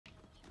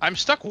I'm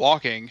stuck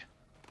walking.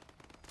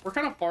 We're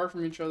kind of far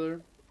from each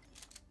other.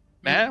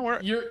 Man,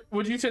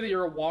 Would you say that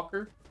you're a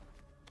walker?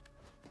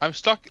 I'm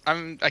stuck.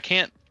 I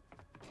can't.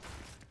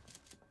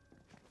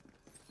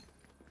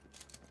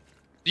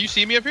 Do you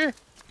see me up here?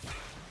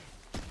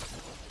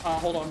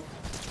 Hold on.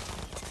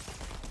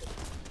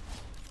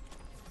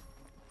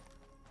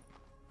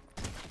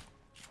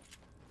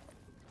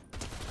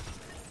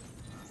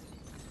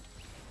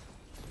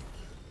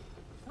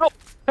 Help!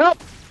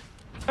 Help!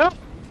 Help!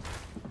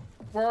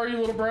 Where are you,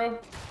 little bro?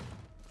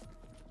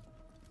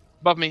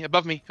 Above me,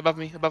 above me, above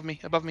me, above me,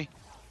 above me.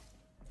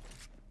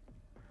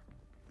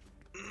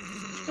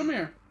 Come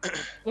here.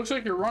 Looks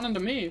like you're running to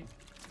me.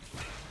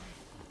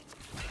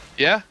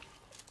 Yeah?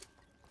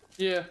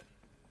 Yeah.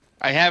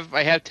 I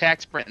have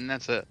tack sprint and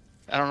that's it.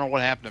 I don't know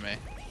what happened to me.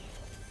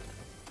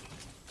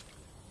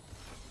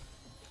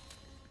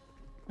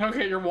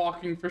 Okay, you're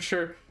walking for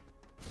sure.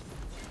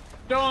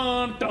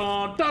 Dun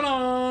dun dun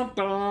dun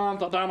dun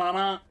dun dun dun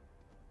dun.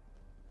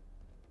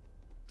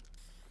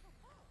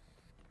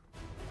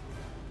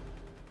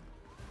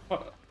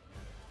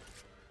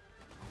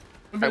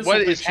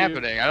 What is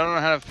happening? I don't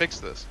know how to fix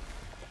this.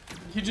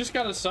 You just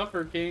gotta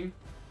suffer, King.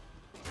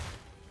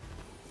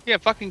 Yeah,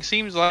 it fucking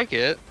seems like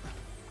it.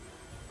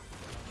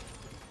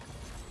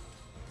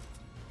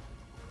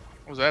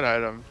 What was that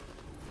item?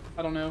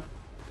 I don't know.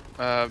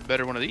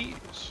 Better one of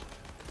these.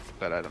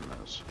 That item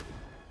is.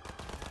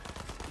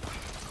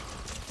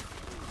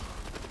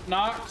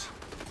 Knocked.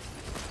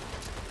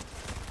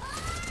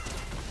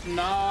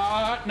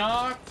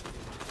 Knocked.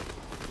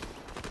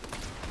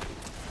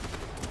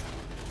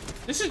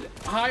 This is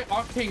high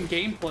octane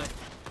gameplay.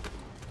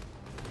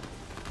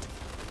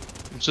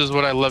 This is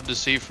what I love to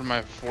see from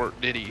my Fort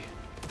Diddy.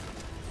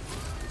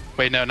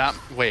 Wait, no, not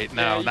wait,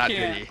 no, Yeah, not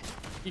Diddy.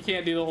 You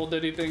can't do the whole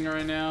Diddy thing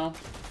right now.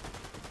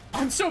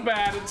 I'm so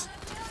bad. It's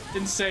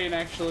insane,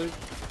 actually.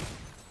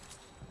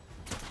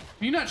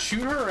 Can you not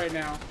shoot her right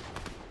now?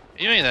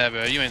 You ain't that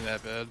bad. You ain't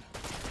that bad.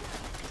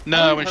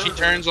 No, when she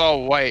turns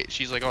all white,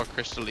 she's like all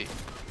crystally.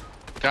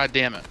 God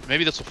damn it.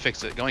 Maybe this will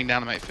fix it. Going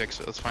down might fix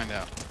it. Let's find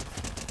out.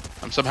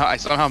 I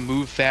somehow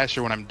move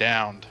faster when I'm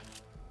downed.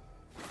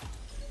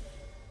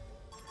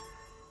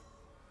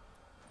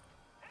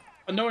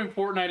 But knowing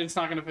Fortnite, it's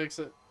not gonna fix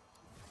it.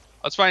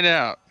 Let's find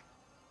out.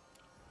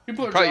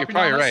 People are You're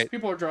probably right.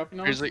 People are dropping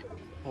on us. Like,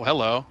 well,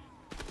 hello.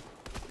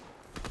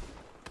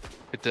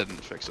 It didn't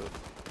fix it.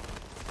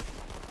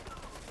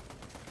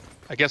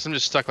 I guess I'm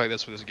just stuck like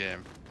this with this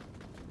game.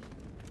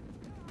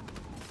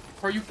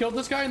 Or you killed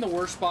this guy in the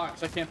worst spot,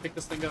 because I can't pick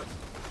this thing up.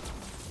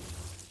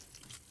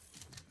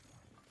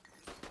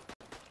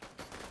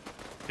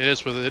 It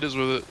is with it. It is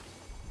with it.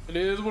 It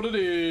is what it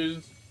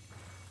is.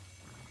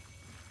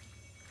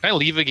 Can I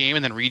leave a game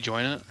and then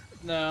rejoin it?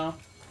 No.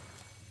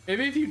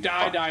 Maybe if you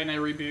die and I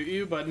reboot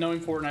you, but knowing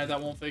Fortnite,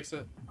 that won't fix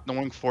it.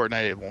 Knowing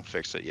Fortnite, it won't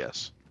fix it,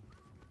 yes.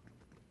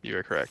 You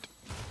are correct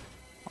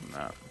on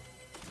that.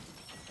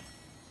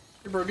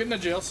 Hey bro, get in a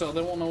jail cell.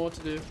 They won't know what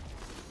to do.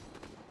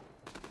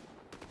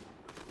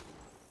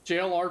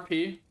 Jail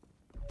RP.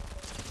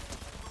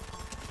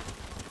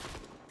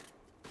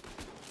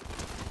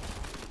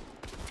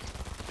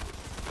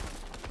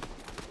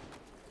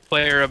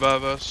 Player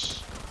above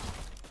us.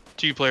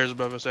 2 players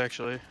above us,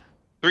 actually.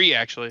 3,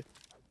 actually.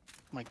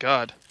 Oh my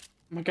god.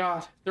 Oh my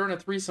god, they're in a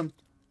threesome.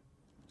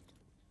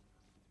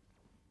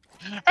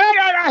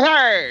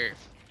 They're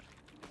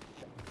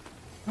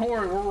Don't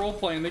worry, we're role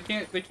playing. They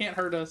can't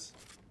hurt us.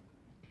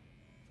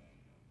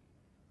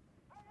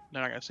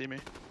 not gonna see me.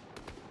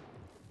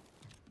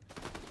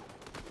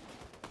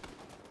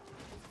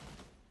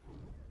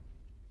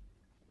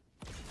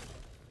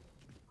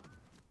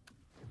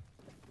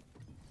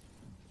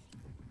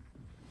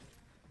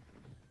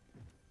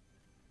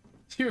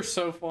 You're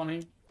so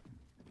funny.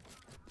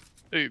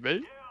 Hey,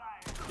 babe.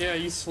 Yeah,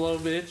 you slow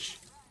bitch.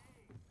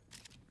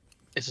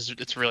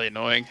 It's really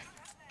annoying.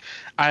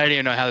 I didn't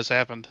even know how this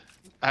happened.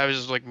 I was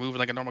just like moving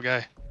like a normal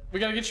guy. We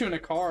gotta get you in a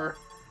car.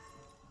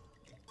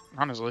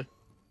 Honestly.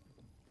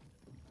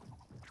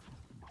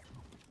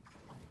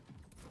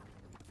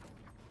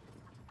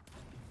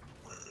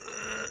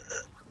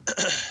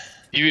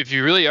 If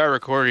you really are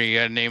recording, you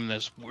gotta name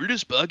this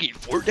weirdest bug in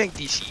Fortnite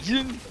this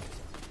season.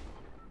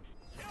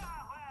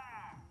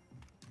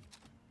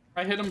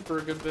 I hit him for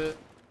a good bit.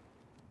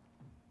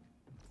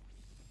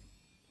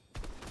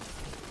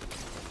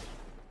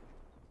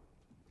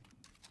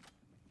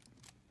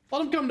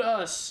 Let him come to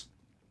us.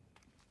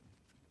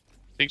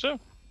 Think so?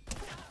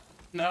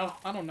 No,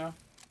 I don't know.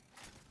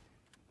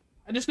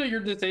 I just know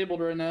you're disabled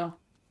right now.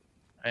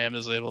 I am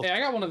disabled. Hey, I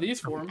got one of these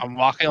for him. I'm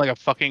walking like a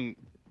fucking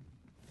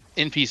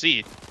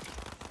NPC.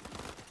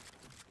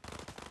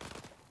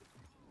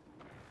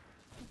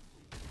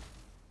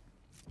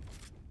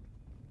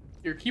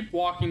 Here, keep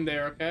walking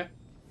there, okay?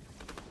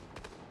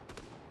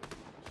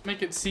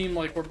 Make it seem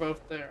like we're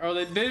both there. Oh,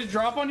 they just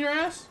drop on your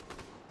ass?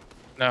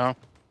 No.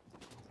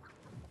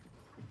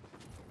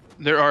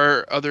 There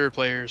are other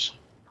players.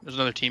 There's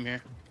another team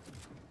here.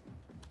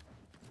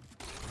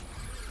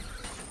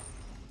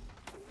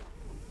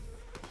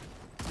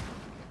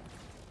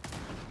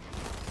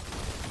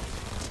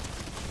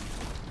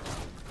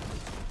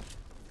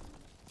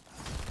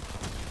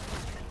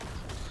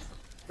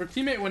 Her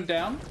teammate went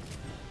down.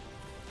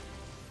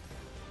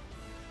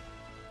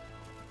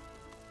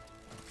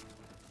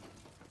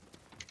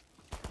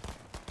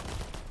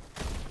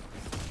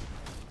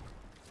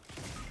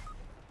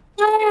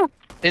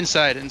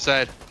 Inside,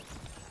 inside.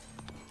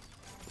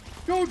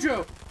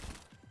 Jojo.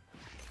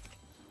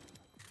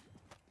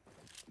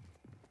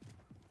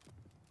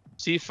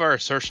 See if our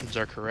assertions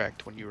are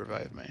correct when you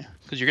revive me,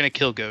 because you're gonna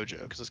kill Gojo.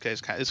 Because this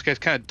guy's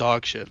kind of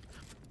dog shit.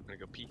 I'm gonna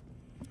go pee.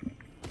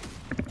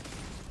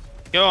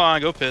 Go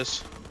on, go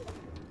piss.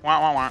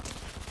 Wah wah wah.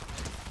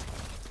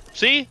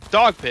 See,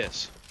 dog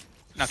piss.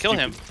 Now kill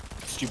him.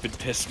 Stupid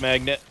piss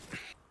magnet.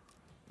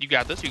 You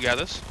got this. You got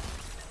this.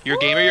 You're a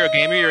gamer. You're a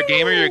gamer. You're a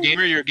gamer. You're a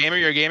gamer. You're a gamer.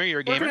 You're a gamer. You're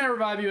a Where can I gamer.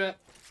 revive you at?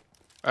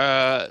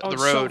 The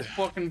road. So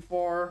fucking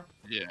far.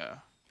 Yeah.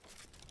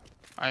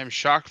 I am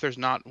shocked there's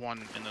not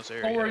one in this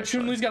area. Don't worry, actually.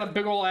 Chun-Li's got a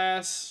big ol'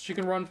 ass. She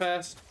can run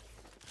fast.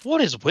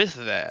 What is with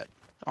that?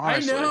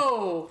 Honestly. I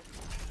know.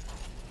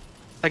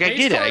 Like, I Face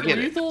get it. I card get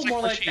it. lethal, It's more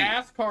for like cheat.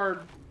 ass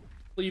card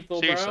lethal,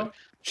 Seriously. bro.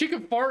 She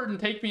could fart and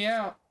take me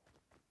out.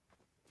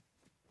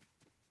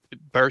 It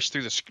bursts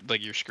through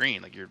your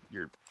screen, like your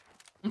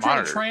I'm trying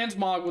monitor. to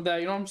transmog with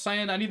that. You know what I'm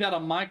saying? I need that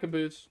on my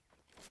caboose.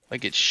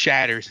 Like it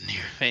shatters into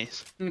your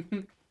face.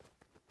 This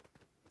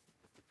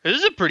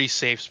is a pretty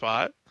safe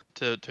spot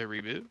to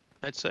reboot,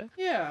 I'd say.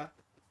 Yeah.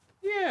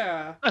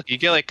 Yeah. Look, you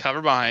get like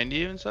cover behind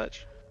you and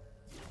such.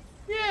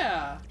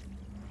 Yeah.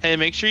 Hey,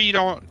 make sure you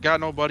don't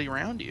got nobody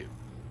around you.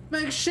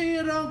 Make sure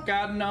you don't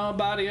got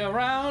nobody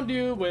around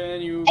you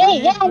when you. Oh,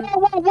 whoa, reboot.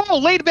 whoa, whoa, whoa!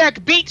 Laid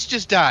back Beats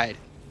just died.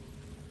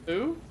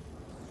 Who?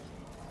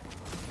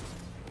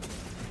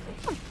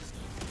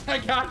 I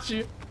got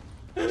you.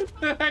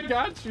 I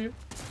got you.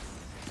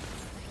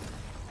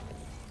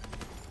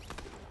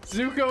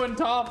 Zuko and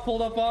Toph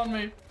pulled up on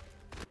me.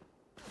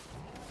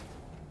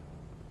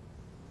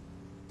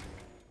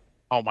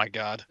 Oh my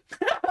god.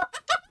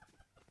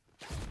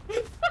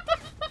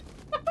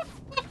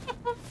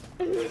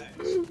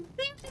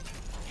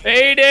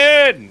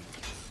 Aiden!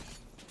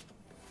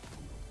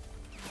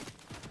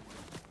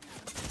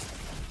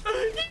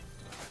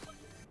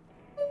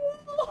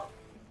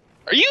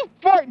 Are you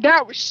fucked?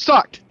 That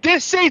sucked.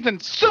 This season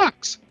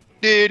sucks,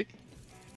 dude.